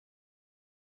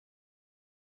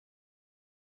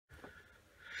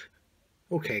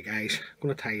Okay guys, I'm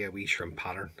going to tie you a wee shrimp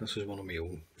pattern. This is one of my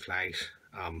own flies.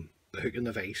 The hook and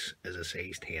the vise is a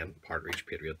size 10 partridge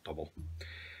patriot double.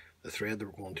 The thread that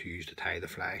we're going to use to tie the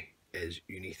fly is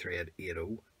uni thread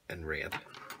 80 in red.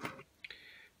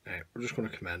 Now we're just going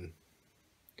to come in,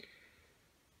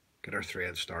 get our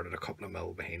thread started a couple of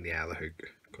mil behind the eye of the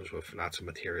hook because we've lots of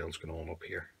materials going on up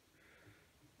here.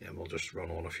 And we'll just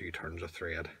run on a few turns of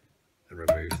thread and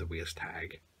remove the waist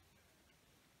tag.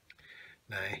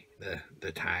 Now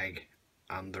the tag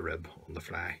and the rib on the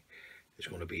fly is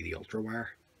going to be the ultra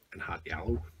wire in hot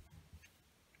yellow.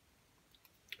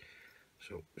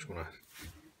 So I'm just going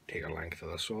to take a length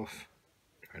of this off,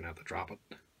 try not to drop it.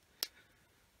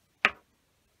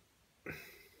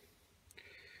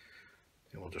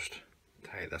 And we'll just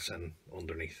tie this in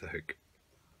underneath the hook.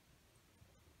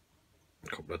 A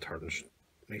couple of turns,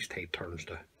 nice tight turns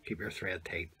to keep your thread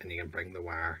tight, and you can bring the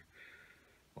wire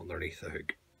underneath the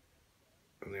hook.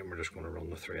 And then we're just going to run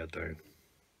the thread down,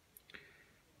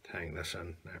 tying this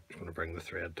in. Now I'm just going to bring the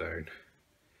thread down,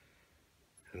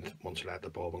 and once I let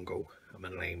the bobbin go, I'm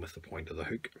in line with the point of the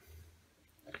hook.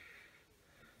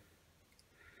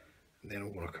 And then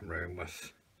I'm going to come around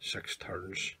with 6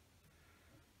 turns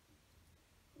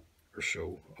or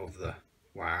so of the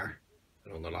wire,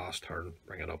 and on the last turn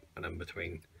bring it up and in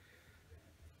between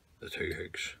the 2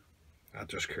 hooks. That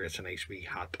just creates a nice wee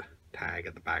hot tag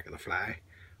at the back of the fly.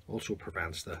 Also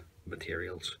prevents the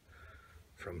materials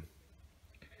from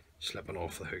slipping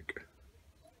off the hook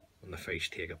when the fish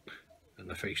take it. And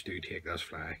the fish do take this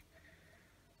fly.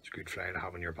 It's a good fly to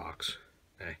have in your box.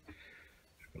 Now,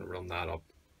 just going to run that up,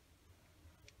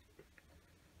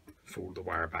 fold the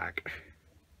wire back,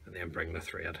 and then bring the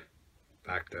thread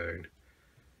back down,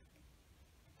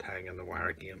 tying in the wire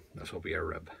again. This will be a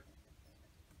rib.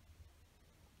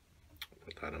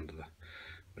 Put that into the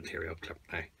material clip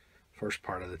now. First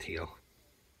part of the tail,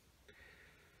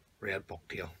 red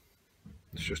bucktail.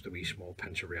 It's just a wee small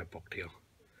pinch of red bucktail.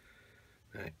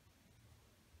 Now,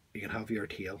 you can have your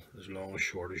tail as long or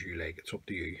short as you like, it's up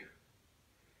to you.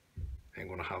 I'm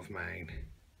going to have mine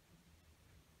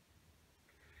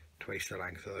twice the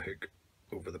length of the hook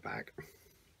over the back.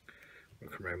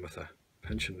 We'll come around with a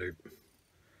pinch and loop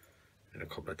and a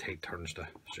couple of tight turns to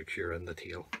secure in the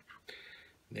tail.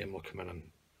 And then we'll come in and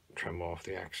trim off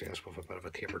the excess with a bit of a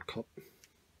tapered cut.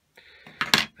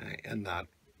 In that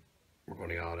we're going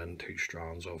to add in 2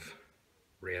 strands of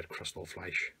red crystal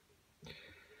flash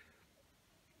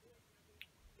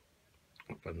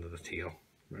up into the tail,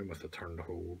 round with a turn to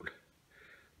hold,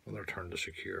 another turn to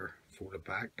secure, fold it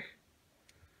back,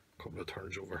 a couple of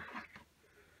turns over,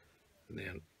 and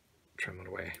then trim it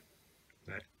away.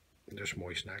 Now, just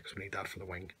moisten that because we need that for the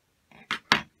wing.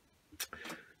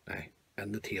 Now,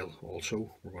 in the tail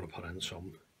also we're going to put in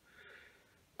some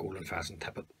golden pheasant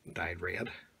tippet dyed red.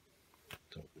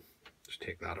 So just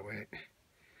take that away,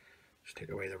 just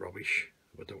take away the rubbish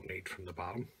we don't need from the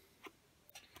bottom.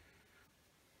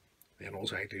 Then all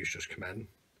I do is just come in,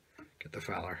 get the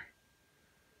feather,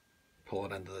 pull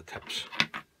it into the tips,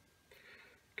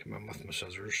 come in with my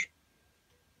scissors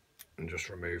and just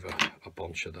remove a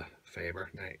bunch of the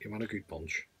fibre. Now you want a good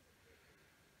bunch.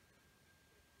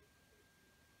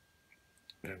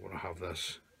 I'm going to have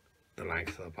this the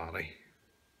length of the body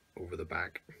over the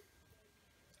back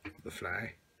of the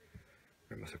fly,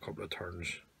 and with a couple of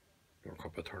turns or a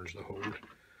couple of turns to hold,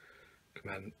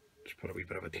 come in, just put a wee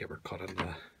bit of a tapered cut in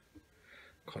the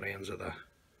cut ends of the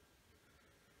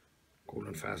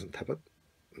golden pheasant tippet,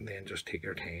 and then just take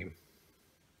your time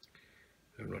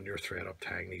and run your thread up,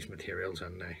 tying these materials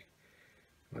in. Now you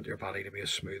want your body to be as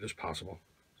smooth as possible.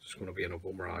 It's going to be an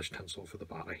oval mirage tinsel for the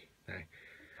body. Now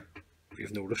if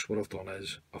you've noticed, what I've done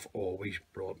is I've always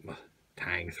brought my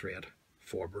tying thread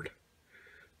forward.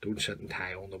 Don't sit and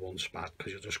tie on the one spot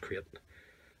because you'll just create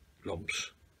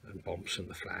lumps and bumps in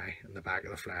the fly, and the back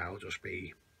of the fly will just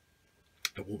be,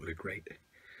 it won't look right.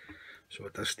 So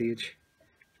at this stage,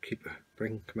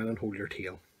 come in and hold your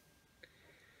tail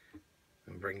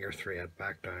and bring your thread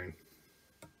back down.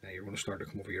 Now you're going to start to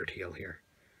come over your tail here,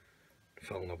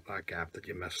 filling up that gap that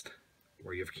you missed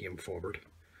where you've came forward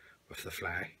with the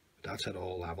fly. That's it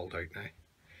all levelled out now.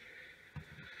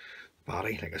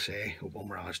 Body, like I say, oval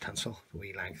mirage tinsel, the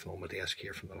wee length on my desk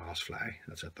here from the last fly.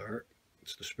 That's it there.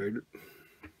 It's the spool.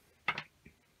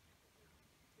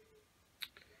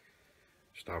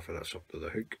 Start for this up to the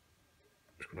hook.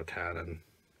 Just going to tie it in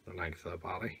the length of the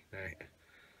body. Now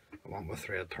I want my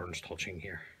thread turns touching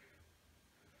here,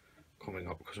 coming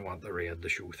up, because I want the red to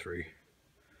show through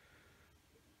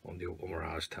on the oval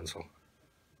mirage tinsel.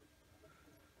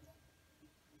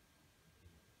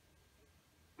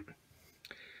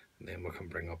 And then we can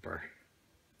bring up our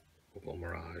oval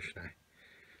mirage now.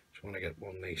 Just want to get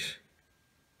one nice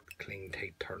clean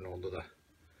tight turn onto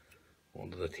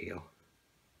the tail.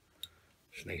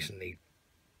 It's nice and neat.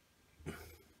 And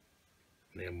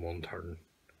then one turn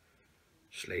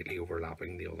slightly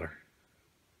overlapping the other,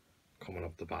 coming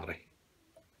up the body.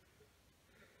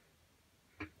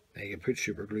 Now you can put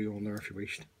super glue on there if you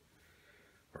wished,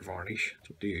 or varnish,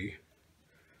 it's up to you.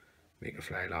 Make the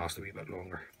fly last a wee bit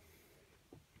longer.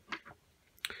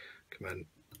 Come in,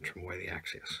 trim away the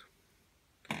excess.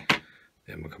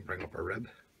 Then we can bring up our rib.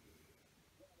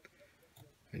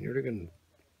 And you're looking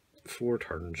 4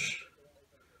 turns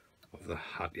of the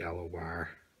hot yellow wire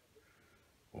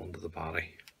onto the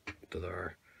body, to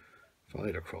there, follow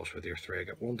it across with your thread,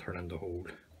 get 1 turn in to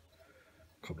hold,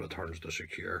 a couple of turns to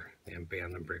secure, then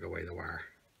bend and break away the wire.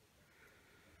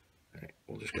 Right,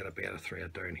 we'll just get a bit of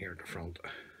thread down here at the front,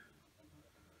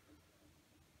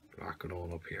 black it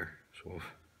on up here, so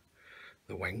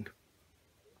the wing.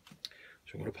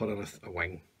 So I'm going to put in a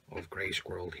wing of grey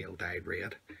squirrel tail dyed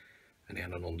red, and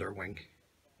then an under wing,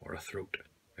 or a throat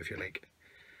if you like.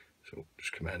 So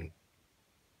just come in,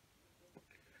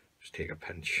 just take a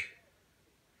pinch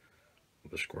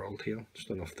of the squirrel tail, just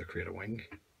enough to create a wing.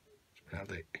 It's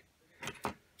plenty.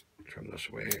 Trim this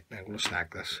away. Now I'm going to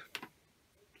stack this.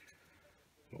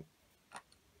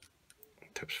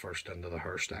 Tips first into the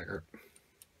hair stacker.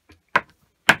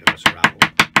 Give this a rattle.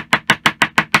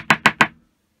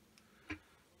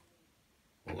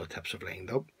 All the tips have lined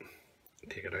up.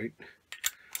 Take it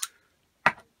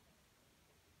out.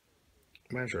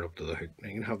 Measure up to the hook. Now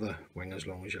you can have the wing as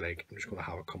long as you like. I'm just going to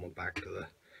have it coming back to the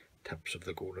tips of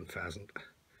the golden pheasant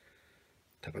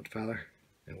tippet feather.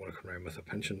 Then I'm going to come around with a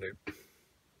pinching loop.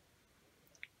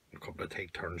 A couple of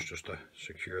tight turns just to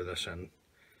secure this in.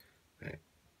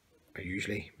 I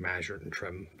usually measure it and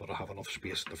trim, but I have enough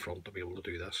space at the front to be able to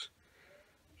do this.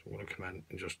 So I'm going to come in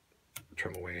and just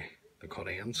trim away the cut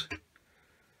ends.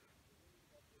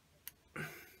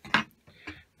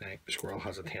 Now, the squirrel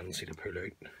has a tendency to pull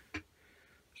out,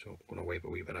 so I'm going to wipe a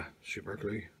wee bit of super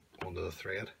glue onto the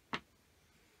thread.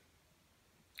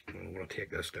 And I'm going to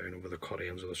take this down over the cut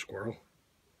ends of the squirrel.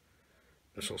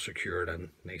 This will secure it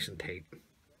in nice and tight.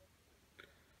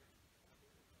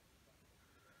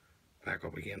 Back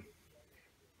up again.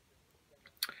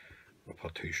 I'll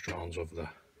put 2 strands of the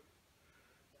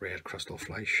red crystal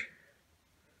flesh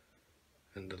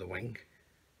into the wing,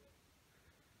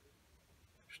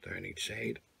 just down each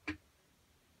side,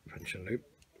 pinch and loop,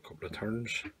 a couple of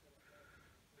turns,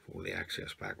 fold the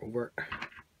excess back over,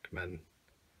 come in,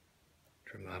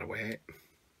 trim that away,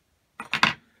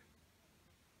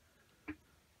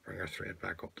 bring our thread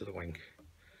back up to the wing.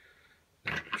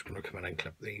 Now I'm just going to come in and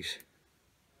clip these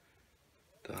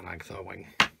to the length of the wing.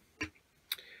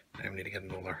 Now we need to get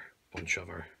another bunch of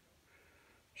our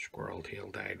squirrel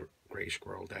tail dyed, grey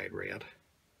squirrel dyed red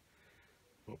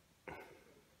for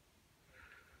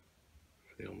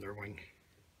the underwing,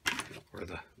 or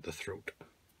the throat,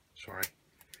 sorry.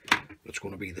 It's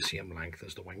going to be the same length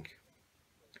as the wing.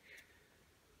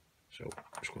 So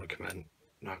I'm just going to come in,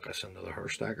 knock this into the hair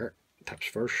stacker, tips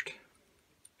first,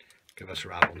 give us a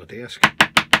rattle on the desk.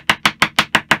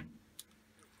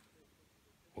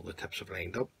 All the tips have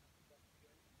lined up.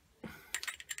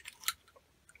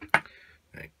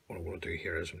 Right, what I'm going to do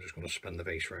here is I'm just going to spin the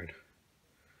vise round.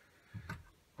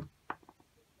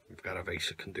 We've got a vise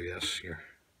that can do this here.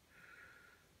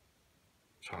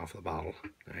 It's half the bottle.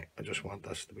 Right, I just want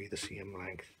this to be the same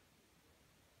length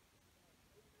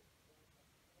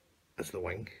as the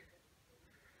wing.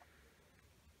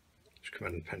 Just come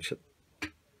in and pinch it.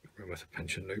 Come in with a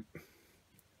pinching loop.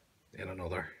 Then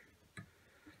another.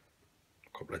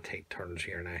 A couple of tight turns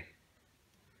here now,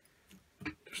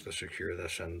 just to secure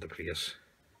this into place.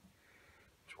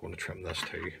 So I'm going to trim this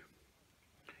too.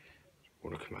 So I'm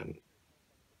going to come in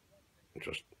and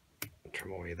just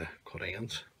trim away the cut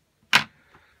ends. I'm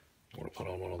going to put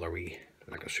on another wee,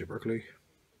 like a super glue,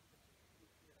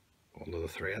 onto the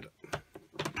thread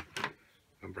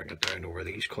and bring it down over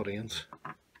these cut ends.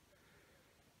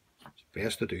 It's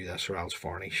best to do this or else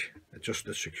varnish. It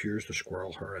secures the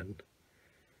squirrel hair in,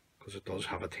 because it does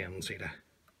have a tendency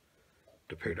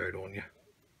to pull out on you.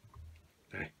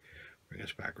 Now, bring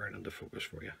this back around into focus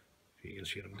for you, so you can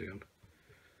see what I'm doing.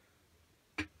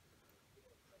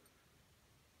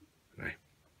 Now,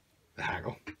 the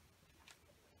haggle.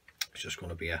 It's just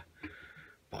going to be a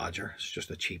bodger. It's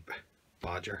just a cheap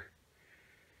bodger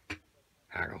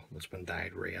haggle that's been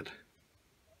dyed red.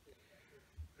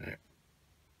 Now,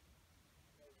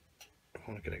 I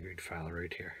want to get a good feather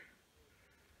out here.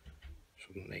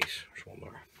 Something nice. There's one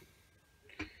there.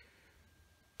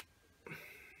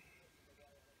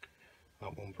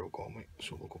 That one broke on me,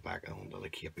 so we'll go back onto the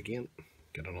cape again.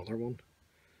 get another one.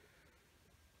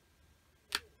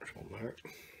 There's one there.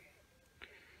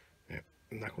 Yeah,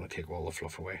 I'm not going to take all the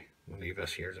fluff away. I'm going to leave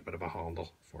this here as a bit of a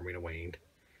handle for me to wind.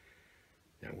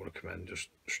 Now I'm going to come in and just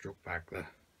stroke back the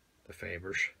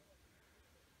fibres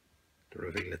to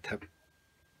reveal the tip.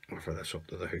 Offer this up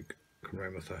to the hook, come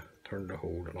around with a turn to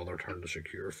hold, another turn to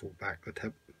secure, fold back the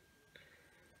tip,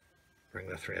 bring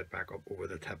the thread back up over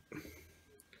the tip,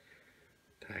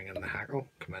 tying in the hackle,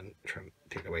 come in, trim,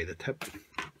 take away the tip.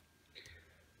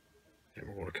 Then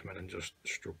we're going to come in and just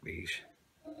stroke these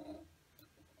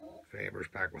fibres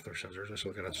back with our scissors. This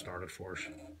will get it started for us.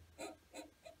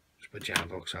 Just be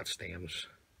gentle because that stem's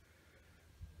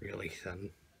really thin.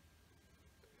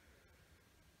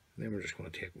 And then we're just going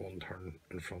to take one turn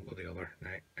in front of the other.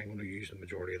 Now I'm going to use the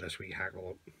majority of this wee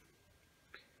hackle up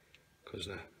because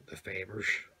the fibres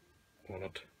on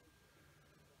it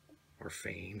are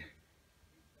fine.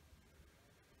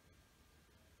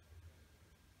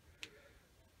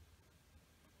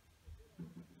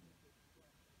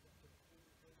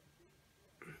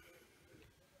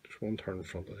 Just one turn in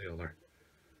front of the other.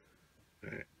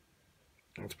 Right,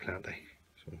 that's plenty.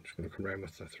 So I'm just going to come around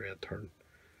with the thread turn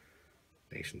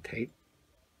nice and tight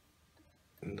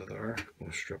into there. I'm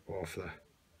going to strip off the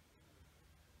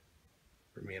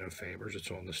remaining fibres that's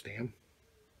on the stem.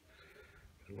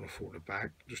 I'm going to fold it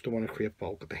back. Just don't want to create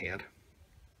bulk at the head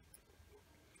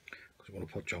because I'm going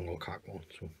to put jungle cock on.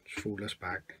 So just fold this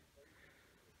back.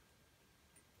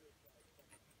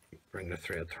 Bring the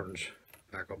thread turns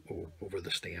back up over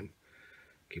the stem.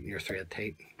 Keeping your thread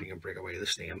tight, you can break away the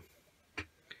stem.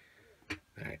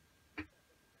 Alright.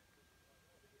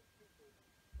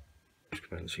 Just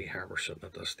come in and see how we're sitting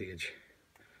at this stage.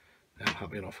 I'm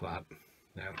happy enough with that.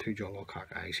 Now 2 jungle cock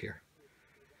eyes here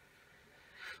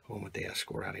on my desk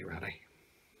already ready.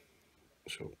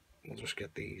 So we'll just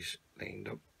get these lined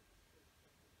up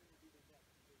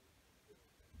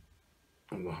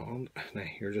on the hand. Now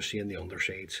you're just seeing the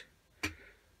undersides. What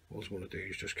I was going to do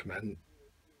is just come in,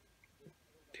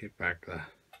 take back the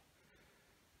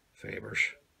fibres,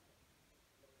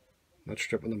 not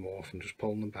stripping them off and just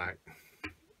pulling them back.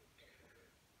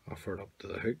 Offer it up to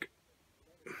the hook.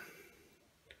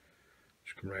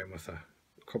 Just come around with a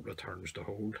couple of turns to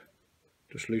hold,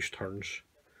 just loose turns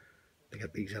to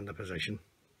get these into position.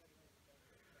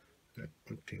 Right,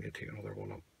 continue to take another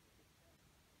one up.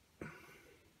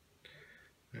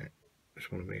 Right,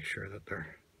 just want to make sure that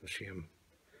they're the same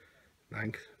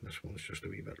length. This one's just a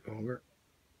wee bit longer,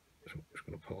 so I'm just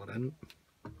going to pull it in.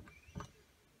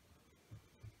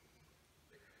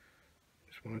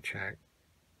 Just want to check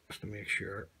just to make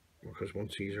sure, because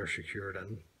once these are secured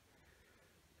in,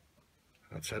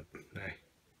 that's it. Now,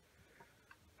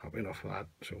 happy enough with that,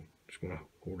 so I'm just going to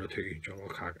hold the 2 jungle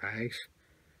cock eyes,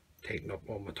 tighten up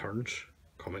all my turns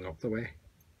coming up the way,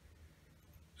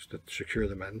 just to secure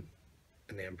them in,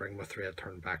 and then bring my thread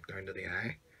turn back down to the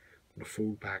eye. I'm going to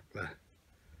fold back the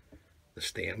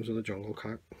stems of the jungle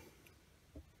cock,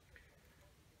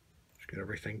 just get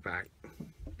everything back.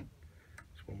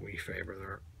 Just one wee fibre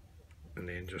there, and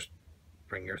then just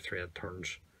bring your thread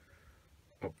turns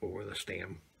up over the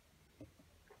stem.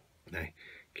 Now,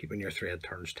 keeping your thread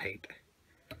turns tight,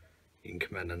 you can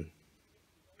come in and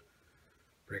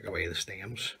break away the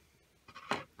stems.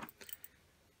 And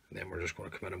then we're just going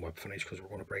to come in and whip finish because we're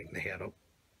going to brighten the head up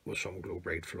with some glow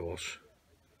bright floss.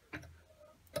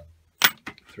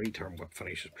 3-turn whip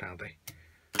finish is plenty.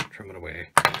 Trim it away.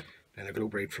 And the glow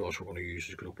bright floss we're going to use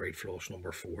is glow bright floss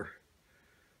number 4.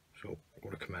 So we're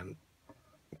going to come in,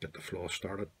 get the floss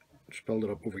started, just build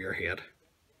it up over your head.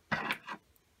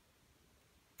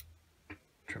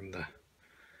 Trim the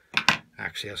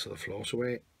excess of the floss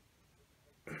away.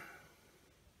 You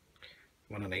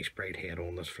want a nice bright head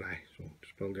on this fly, so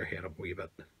just build your head up a wee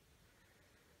bit.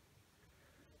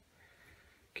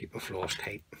 Keep the floss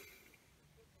tight.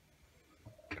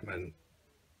 Come in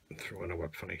and throw in a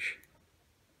whip finish.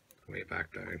 Way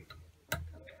back down.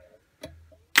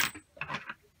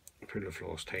 Pull the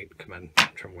floss tight, come in,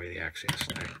 trim away the excess.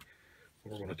 Now,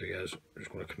 what we're going to do is we're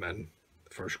just going to come in,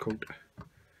 first coat,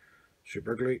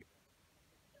 super glue.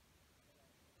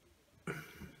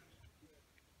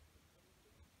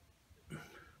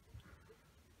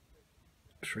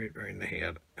 Straight round the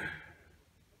head,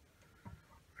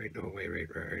 right the whole way right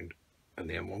round, and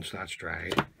then once that's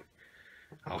dried,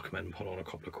 I'll come in and put on a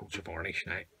couple of coats of varnish.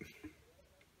 Now,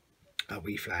 a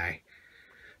wee fly,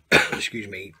 excuse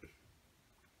me,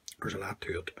 there's a lot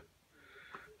to it,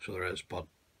 so there is, but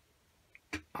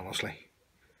honestly,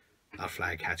 that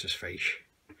fly catches fish.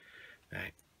 Now,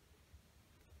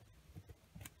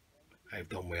 I've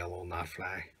done well on that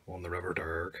fly, on the River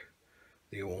Derg,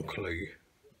 the old Clue.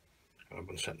 And I've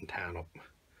been sitting tying up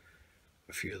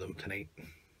a few of them tonight.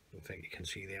 I think you can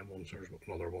see them ones. There's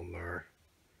another one there,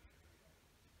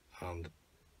 and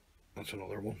that's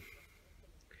another one.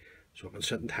 So I've been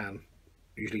sitting tying,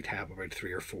 usually tie up about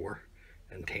 3 or 4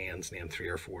 in 10s, and then 3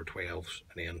 or 4 12s,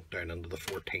 and then down into the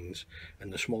 14s.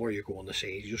 And the smaller you go on the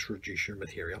size, you just reduce your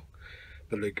material.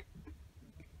 But look,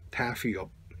 tie a few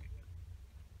up,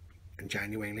 and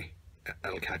genuinely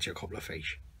it'll catch you a couple of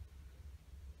fish.